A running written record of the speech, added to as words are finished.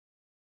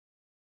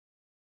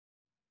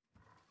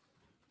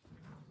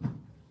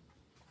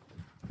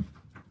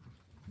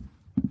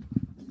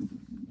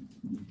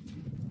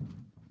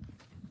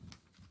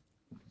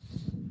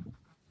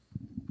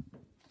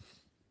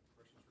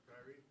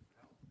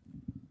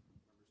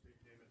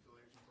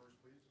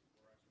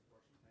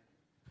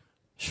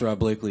Sherrod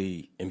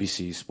Blakely,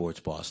 NBC Sports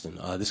Boston.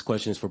 This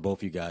question is for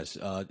both you guys.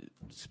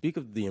 Speak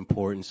of the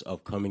importance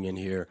of coming in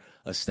here,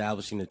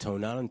 establishing the tone,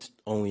 not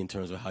only in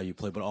terms of how you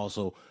play, but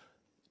also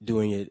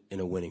doing it in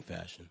a winning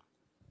fashion.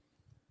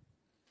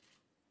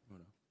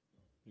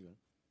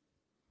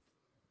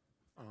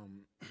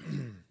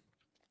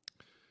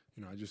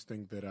 I just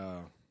think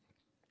that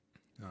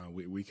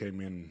we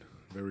came in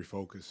very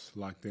focused,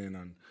 locked in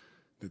on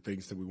the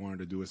things that we wanted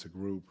to do as a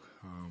group.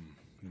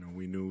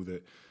 We knew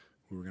that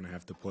we were going to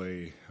have to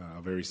play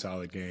a very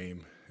solid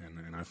game,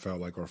 and I felt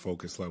like our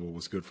focus level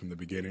was good from the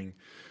beginning.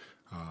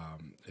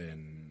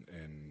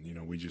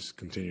 We just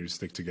continue to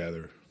stick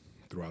together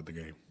throughout the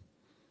game.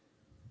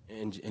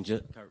 And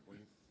just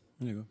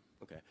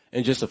okay.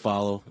 And just to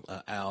follow,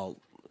 Al.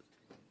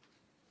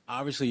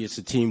 Obviously, it's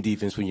a team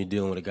defense when you're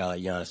dealing with a guy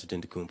like Giannis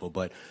Antetokounmpo,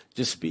 but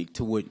just speak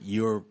to what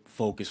your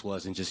focus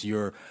was and just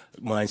your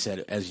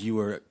mindset as you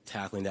were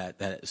tackling that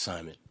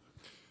assignment.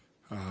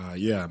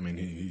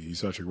 He's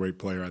such a great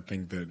player. I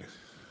think that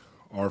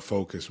our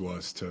focus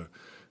was to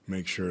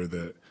make sure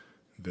that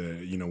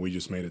we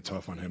just made it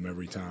tough on him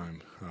every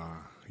time.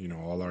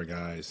 All our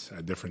guys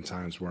at different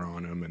times were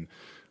on him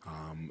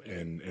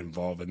and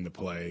involved in the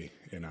play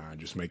and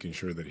just making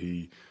sure that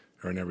he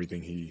earned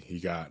everything he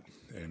got.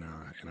 And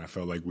I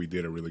felt like we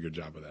did a really good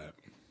job of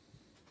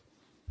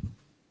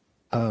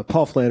that.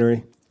 Paul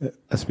Flannery,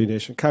 SB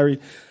Nation. Kyrie,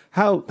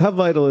 how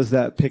vital is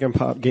that pick and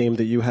pop game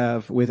that you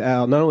have with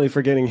Al, not only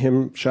for getting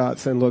him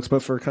shots and looks,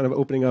 but for kind of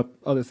opening up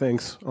other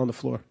things on the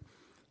floor?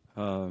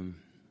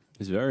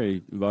 It's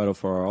very vital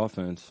for our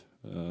offense.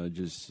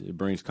 It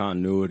brings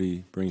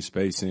continuity, brings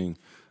spacing,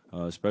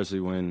 especially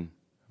when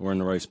we're in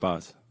the right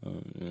spots.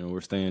 We're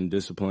staying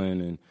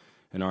disciplined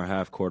in our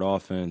half-court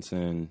offense,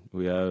 and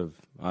we have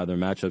either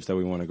matchups that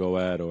we want to go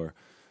at, or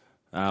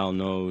Al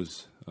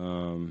knows, where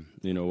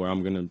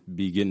I'm going to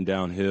be getting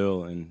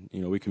downhill, and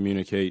we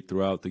communicate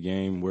throughout the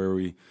game where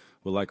we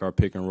would like our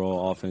pick and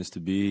roll offense to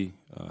be,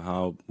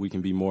 how we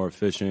can be more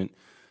efficient,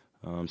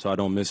 so I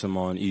don't miss him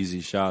on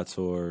easy shots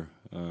or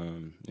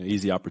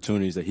easy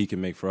opportunities that he can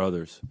make for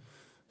others.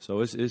 So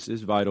it's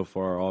vital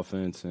for our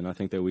offense, and I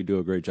think that we do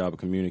a great job of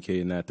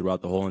communicating that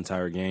throughout the whole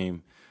entire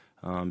game,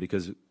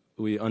 because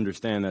we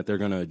understand that they're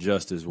going to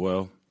adjust as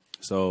well.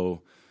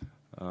 So,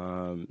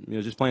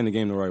 just playing the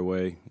game the right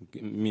way.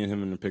 Me and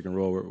him in the pick and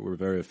roll, we're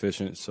very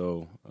efficient.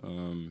 So,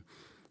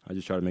 I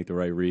just try to make the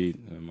right read.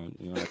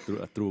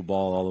 I threw a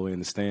ball all the way in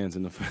the stands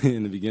in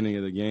the beginning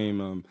of the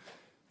game.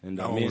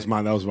 That was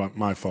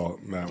my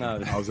fault.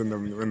 I was in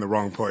the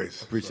wrong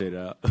place. Appreciate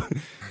that.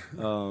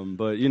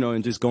 But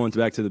and just going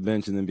back to the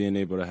bench and then being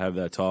able to have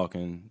that talk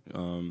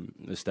and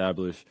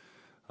establish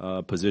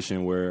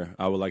position where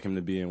I would like him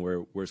to be and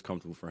where it's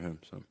comfortable for him.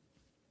 So,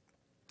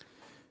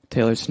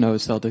 Taylor Snow,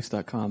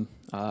 Celtics.com.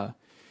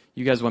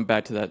 You guys went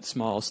back to that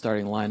small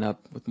starting lineup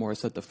with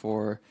Morris at the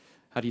 4.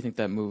 How do you think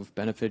that move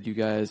benefited you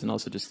guys, and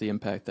also just the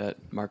impact that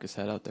Marcus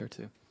had out there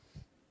too?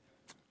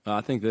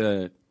 I think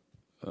that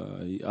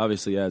he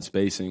obviously adds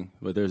spacing,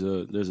 but there's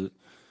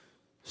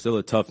still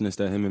a toughness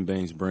that him and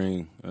Banks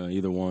bring.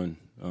 Either one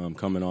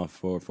coming off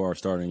for our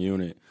starting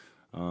unit.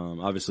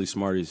 Obviously,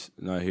 Smarty's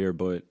not here,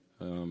 but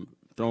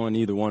throwing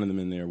either one of them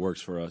in there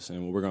works for us,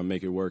 and we're going to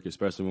make it work,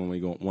 especially when we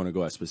want to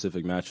go at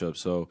specific matchups.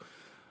 So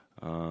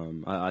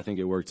I think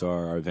it worked to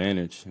our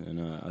advantage,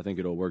 and I think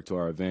it'll work to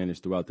our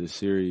advantage throughout this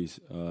series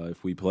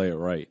if we play it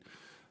right.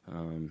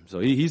 So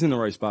he's in the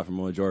right spot for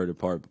majority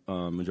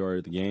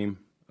of the game.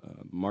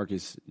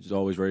 Marcus is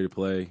always ready to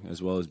play,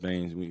 as well as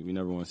Baines. We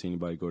never want to see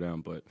anybody go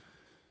down, but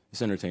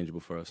it's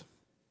interchangeable for us.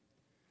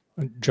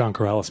 John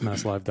Corrales,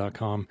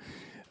 MassLive.com.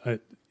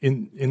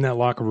 In that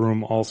locker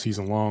room all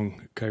season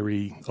long,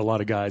 Kyrie, a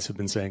lot of guys have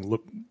been saying,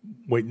 look,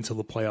 wait until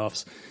the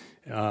playoffs.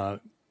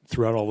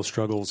 Throughout all the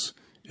struggles,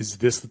 is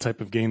this the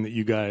type of game that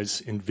you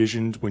guys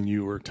envisioned when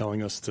you were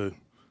telling us to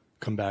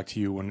come back to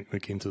you when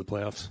it came to the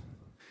playoffs?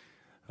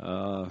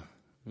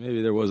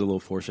 Maybe there was a little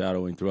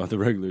foreshadowing throughout the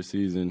regular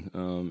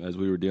season as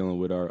we were dealing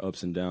with our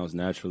ups and downs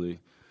naturally.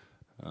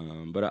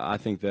 But I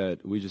think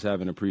that we just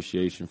have an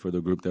appreciation for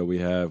the group that we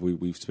have.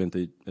 We've spent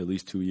at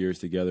least 2 years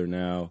together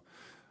now.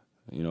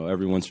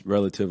 Everyone's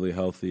relatively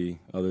healthy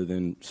other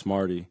than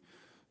Smarty.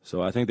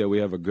 So I think that we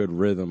have a good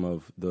rhythm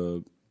of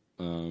the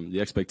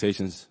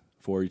expectations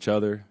for each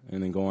other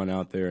and then going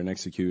out there and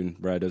executing.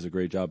 Brad does a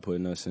great job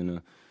putting us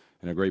in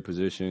a great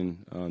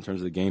position in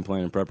terms of the game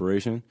plan and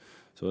preparation.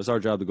 So it's our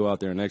job to go out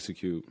there and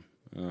execute.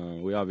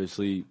 We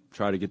obviously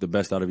try to get the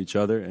best out of each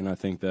other, and I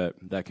think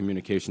that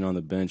communication on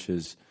the bench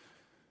has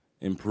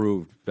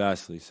improved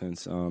vastly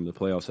since the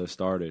playoffs have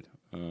started.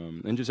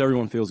 And just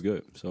everyone feels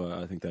good, so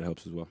I think that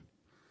helps as well.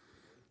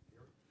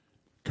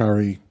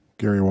 Kyrie,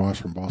 Gary Walsh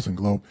from Boston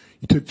Globe.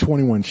 You took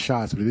 21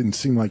 shots, but it didn't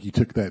seem like you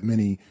took that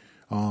many.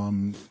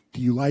 Do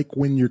you like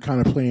when you're kind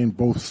of playing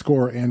both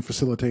scorer and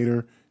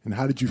facilitator? And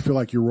how did you feel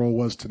like your role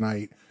was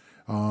tonight,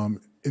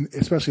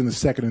 especially in the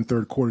second and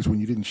third quarters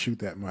when you didn't shoot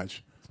that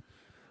much?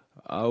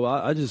 Well,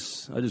 I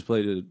just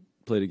play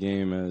the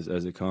game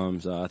as it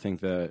comes. I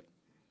think that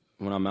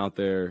when I'm out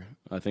there,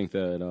 I think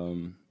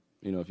that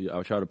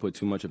I try to put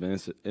too much of an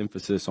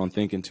emphasis on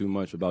thinking too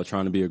much about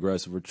trying to be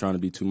aggressive or trying to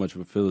be too much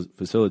of a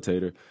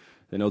facilitator,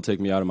 then it'll take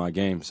me out of my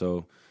game.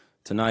 So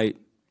tonight,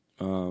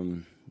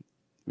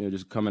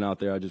 just coming out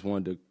there, I just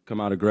wanted to come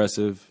out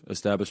aggressive,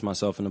 establish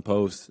myself in the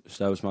post,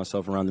 establish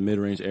myself around the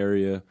mid-range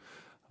area.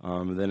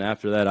 Then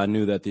after that, I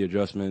knew that the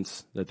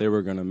adjustments that they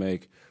were going to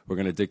make were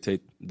going to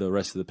dictate the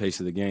rest of the pace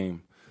of the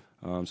game.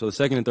 So the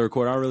second and third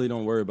quarter, I really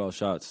don't worry about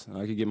shots.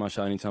 I could get my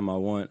shot anytime I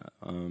want.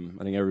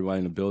 I think everybody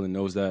in the building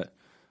knows that.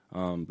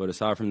 But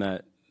aside from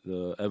that,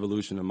 the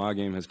evolution of my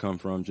game has come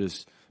from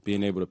just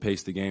being able to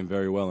pace the game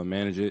very well and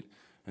manage it,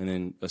 and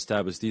then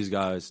establish these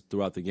guys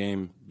throughout the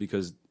game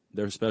because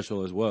they're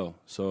special as well.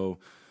 So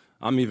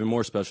I'm even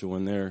more special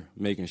when they're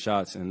making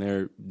shots and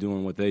they're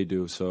doing what they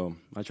do. So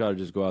I try to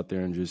just go out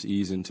there and just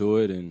ease into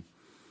it. And,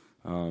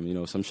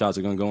 some shots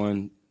are going to go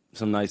in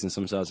some nights and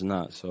some shots are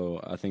not. So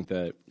I think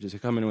that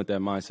just coming in with that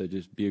mindset,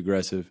 just be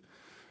aggressive,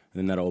 and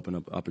then that'll open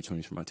up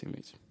opportunities for my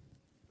teammates.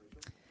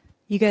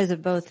 You guys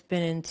have both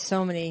been in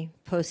so many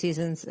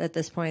postseasons at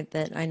this point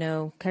that I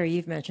know, Kyrie,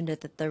 you've mentioned it,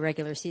 that the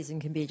regular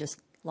season can be just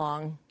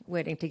long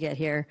waiting to get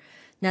here.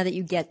 Now that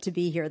you get to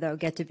be here, though,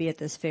 get to be at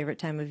this favorite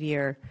time of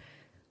year,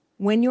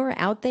 when you're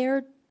out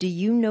there, do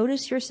you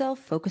notice yourself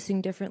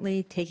focusing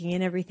differently, taking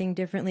in everything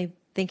differently,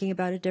 thinking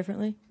about it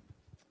differently?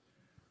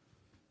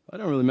 I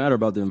don't really matter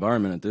about the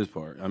environment at this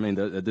part. I mean,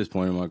 at this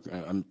point, I've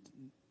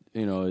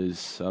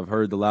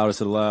heard the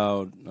loudest of the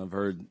loud. I've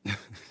heard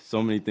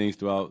so many things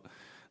throughout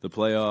the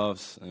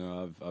playoffs.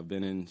 I've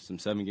been in some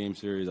 7-game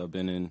series. I've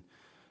been in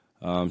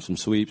some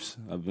sweeps.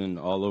 I've been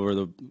all over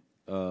the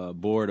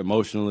board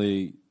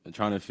emotionally,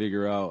 trying to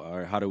figure out, all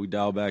right, how do we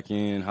dial back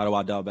in? How do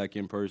I dial back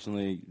in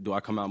personally? Do I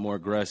come out more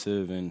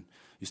aggressive? And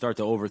you start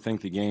to overthink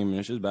the game, and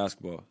it's just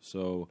basketball.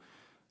 So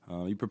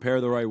you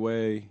prepare the right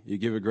way. You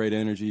give it great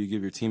energy. You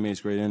give your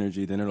teammates great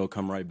energy. Then it'll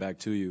come right back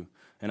to you.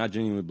 And I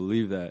genuinely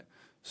believe that.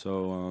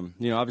 So,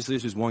 obviously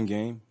it's just one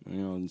game.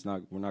 We're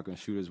not going to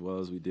shoot as well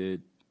as we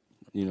did.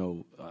 I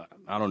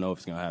don't know if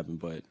it's going to happen,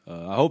 but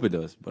I hope it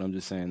does. But I'm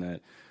just saying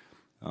that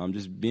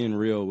just being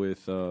real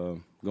with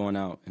going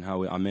out and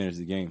how I manage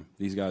the game.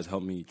 These guys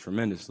help me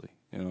tremendously.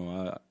 I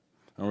don't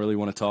really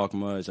want to talk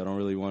much. I don't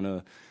really want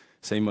to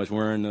say much.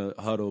 We're in the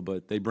huddle,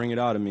 but they bring it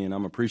out of me, and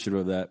I'm appreciative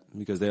of that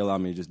because they allow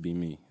me to just be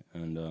me.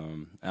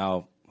 And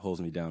Al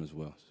holds me down as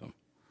well. So,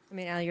 I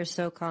mean, Al, you're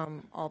so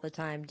calm all the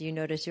time. Do you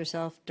notice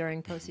yourself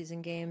during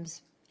postseason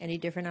games any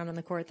different out on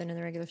the court than in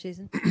the regular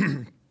season?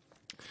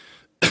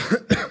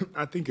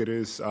 I think it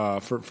is.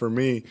 For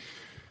me,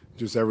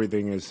 just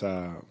everything is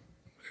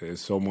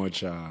so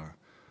much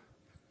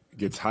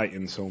gets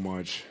heightened so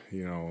much.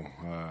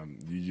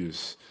 The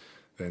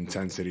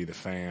intensity, the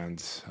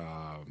fans.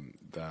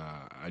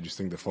 I just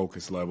think the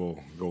focus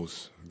level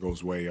goes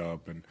way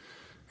up, and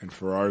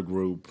for our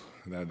group,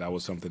 that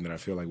was something that I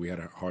feel like we had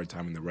a hard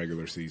time in the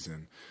regular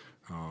season.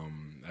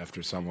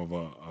 After some of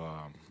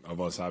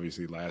us,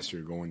 obviously last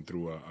year going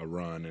through a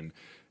run and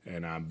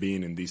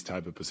being in these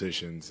type of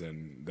positions,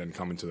 and then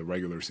coming to the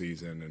regular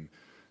season,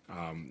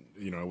 and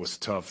it was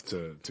tough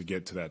to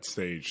get to that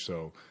stage.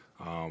 So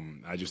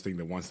I just think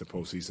that once the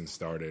postseason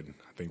started,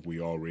 I think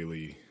we all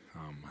really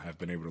have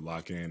been able to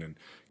lock in, and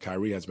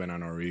Kyrie has been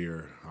on our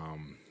ear,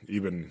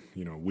 even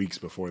weeks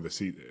before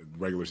the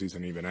regular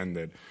season even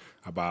ended,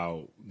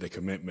 about the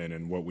commitment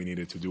and what we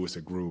needed to do as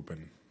a group,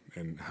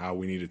 and how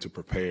we needed to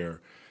prepare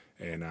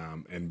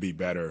and be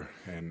better.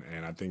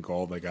 And I think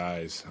all the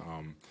guys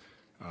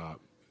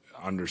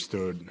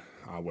understood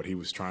what he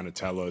was trying to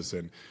tell us,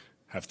 and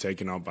have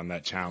taken up on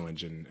that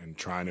challenge, and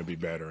trying to be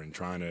better and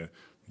trying to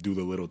do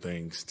the little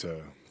things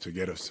to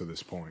get us to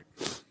this point.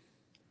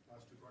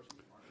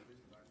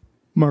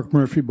 Mark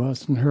Murphy,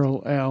 Boston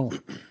Herald. Al,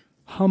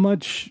 how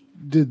much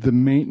did the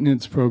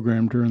maintenance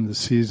program during the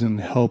season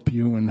help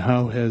you, and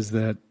how has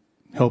that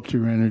helped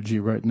your energy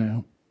right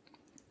now?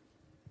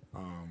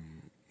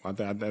 I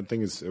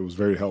think it was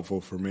very helpful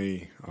for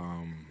me,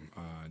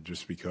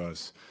 just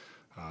because,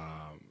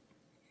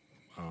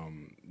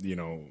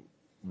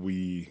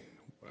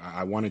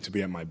 I wanted to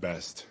be at my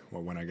best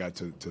when I got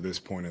to this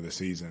point of the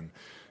season,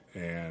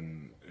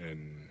 and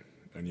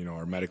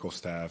our medical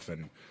staff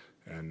and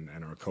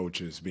our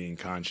coaches being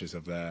conscious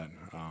of that,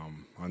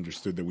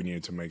 understood that we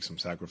needed to make some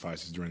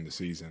sacrifices during the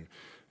season,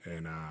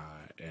 and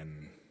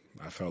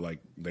I felt like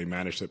they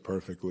managed it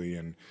perfectly,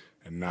 and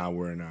now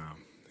we're in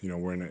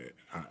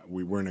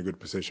a good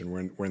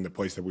position. We're in the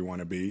place that we want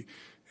to be,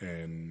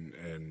 and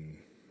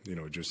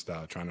just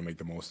trying to make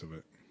the most of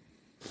it.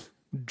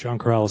 John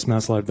Corrales,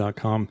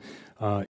 MassLive.com.